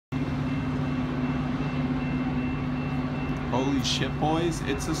Holy shit, boys,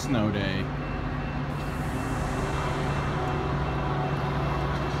 it's a snow day.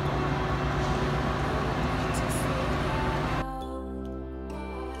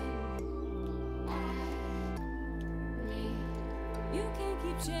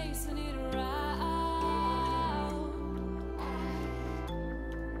 Chasing it around.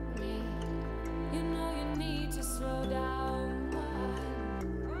 You know you need to slow down.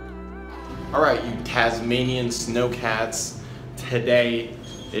 Alright, you Tasmanian snowcats. Today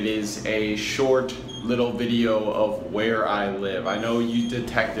it is a short little video of where I live. I know you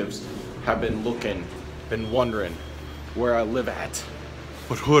detectives have been wondering where I live at,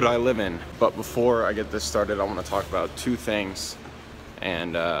 what hood I live in. But before I get this started, I want to talk about two things.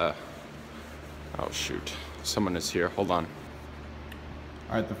 And oh shoot, someone is here, hold on.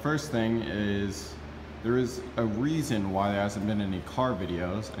 All right, the first thing is there is a reason why there hasn't been any car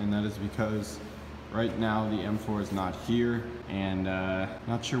videos, and that is because right now the M4 is not here, and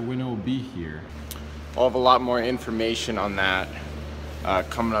not sure when it will be here. I'll have a lot more information on that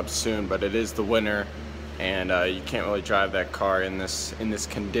coming up soon, but it is the winter, and you can't really drive that car in this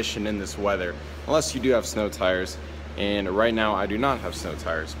condition, in this weather, unless you do have snow tires. And right now I do not have snow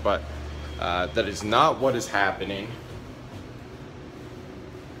tires, but that is not what is happening.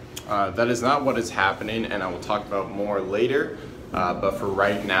 That is not what is happening, and I will talk about more later. But for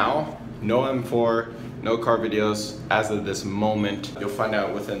right now, no M4, no car videos as of this moment. You'll find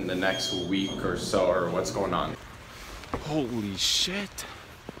out within the next week or so, or what's going on. Holy shit.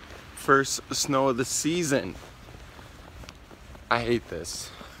 First snow of the season. I hate this.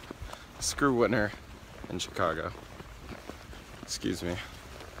 Screw winter in Chicago. Excuse me.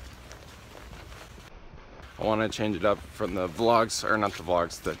 I want to change it up from the vlogs, or not the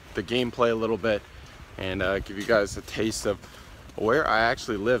vlogs, the gameplay a little bit, and give you guys a taste of where I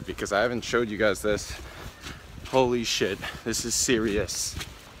actually live, because I haven't showed you guys this. Holy shit, this is serious.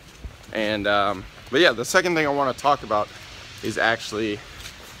 And but yeah, the second thing I want to talk about is actually,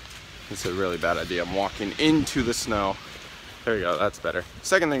 it's a really bad idea. I'm walking into the snow. There you go, that's better.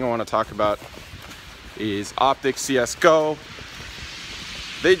 Second thing I want to talk about is Optic CSGO.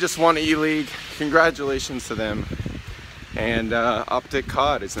 They just won E-League. Congratulations to them. And Optic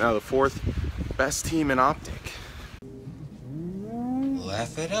COD is now the 4th best team in Optic.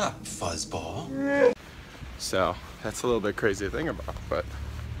 Laugh it up, fuzzball. So that's a little bit crazy to think about, but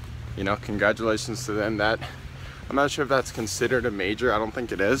you know, congratulations to them. That, I'm not sure if that's considered a major. I don't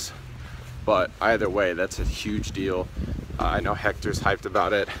think it is, but either way, that's a huge deal. I know Hector's hyped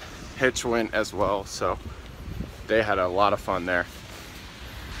about it. Hitch went as well, so they had a lot of fun there.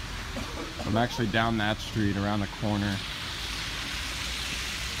 I'm actually down that street around the corner.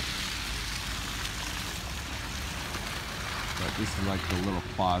 But this is like the little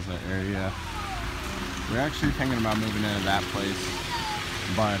plaza area. We're actually thinking about moving into that place,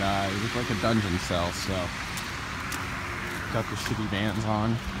 but it looks like a dungeon cell, so got the shitty Vans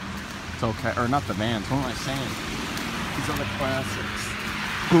on. It's okay, or not the Vans, what am I saying? These are the classics.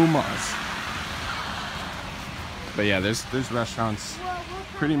 Pumas. But yeah, there's restaurants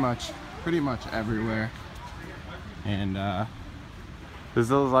pretty much everywhere, and this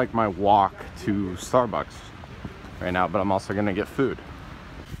is like my walk to Starbucks right now, but I'm also gonna get food.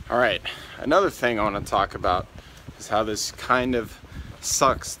 All right, another thing I want to talk about is how this kind of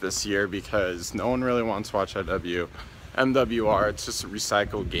sucks this year, because no one really wants to watch MWR. It's just a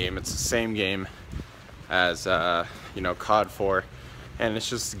recycled game. It's the same game as you know, COD 4, and it's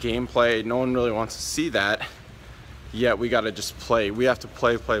just gameplay. No one really wants to see that. Yet we gotta just play. We have to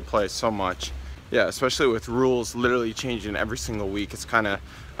play so much. Yeah, especially with rules literally changing every single week. It's kind of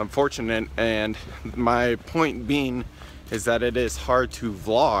unfortunate, and my point being is that it is hard to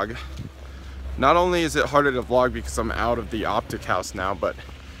vlog. Not only is it harder to vlog because I'm out of the Optic house now, but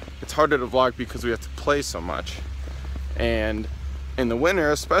it's harder to vlog because we have to play so much. And in the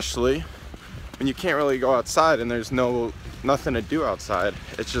winter especially, when you can't really go outside and there's nothing to do outside,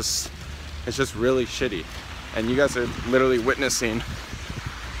 it's just really shitty. And you guys are literally witnessing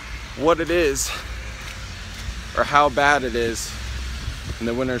what it is, or how bad it is in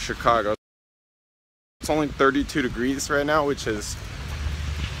the winter of Chicago. It's only 32 degrees right now, which is,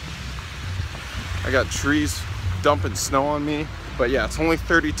 I got trees dumping snow on me, but yeah, it's only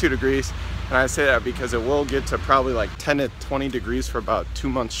 32 degrees. And I say that because it will get to probably like 10 to 20 degrees for about 2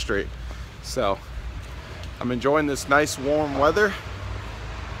 months straight. So I'm enjoying this nice warm weather.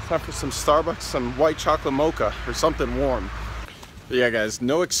 Time for some Starbucks, some white chocolate mocha or something warm. But yeah guys,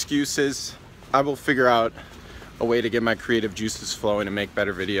 no excuses. I will figure out a way to get my creative juices flowing and make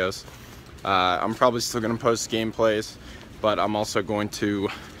better videos. I'm probably still gonna post gameplays, but I'm also going to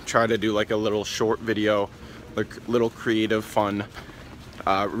try to do like a little short video like little creative, fun,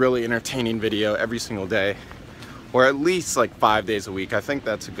 really entertaining video every single day, or at least like 5 days a week. I think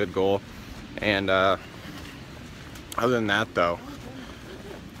that's a good goal. And other than that though,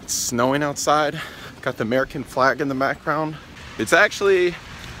 it's snowing outside, got the American flag in the background. It's actually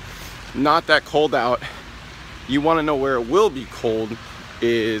not that cold out. You want to know where it will be cold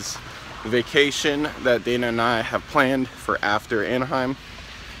is the vacation that Dana and I have planned for after Anaheim,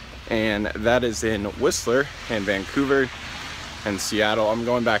 and that is in Whistler and Vancouver and Seattle. I'm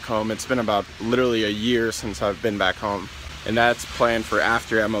going back home. It's been about literally a year since I've been back home, and that's planned for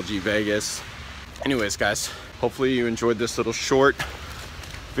after MLG Vegas. Anyways guys, hopefully you enjoyed this little short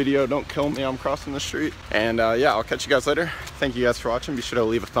video. Don't kill me, I'm crossing the street. And yeah, I'll catch you guys later. Thank you guys for watching. Be sure to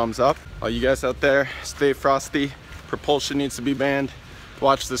leave a thumbs up. All you guys out there, stay frosty. Propulsion needs to be banned.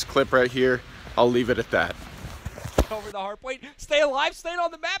 Watch this clip right here. I'll leave it at that. Over the hard point, stay alive, stay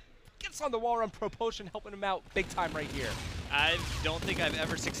on the map, gets on the wall run. Propulsion helping him out big time right here. I don't think I've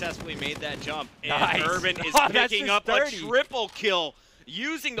ever successfully made that jump. And Nice. Urban is Oh, that's picking just up dirty. a triple kill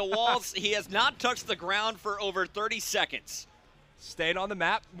using the walls. He has not touched the ground for over 30 seconds. Staying on the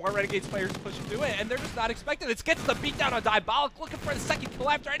map, more Renegades players pushing through it, and they're just not expecting it. It gets the beat down on Diabolic, looking for the second kill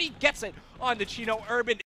after, and he gets it on the Chino. Urban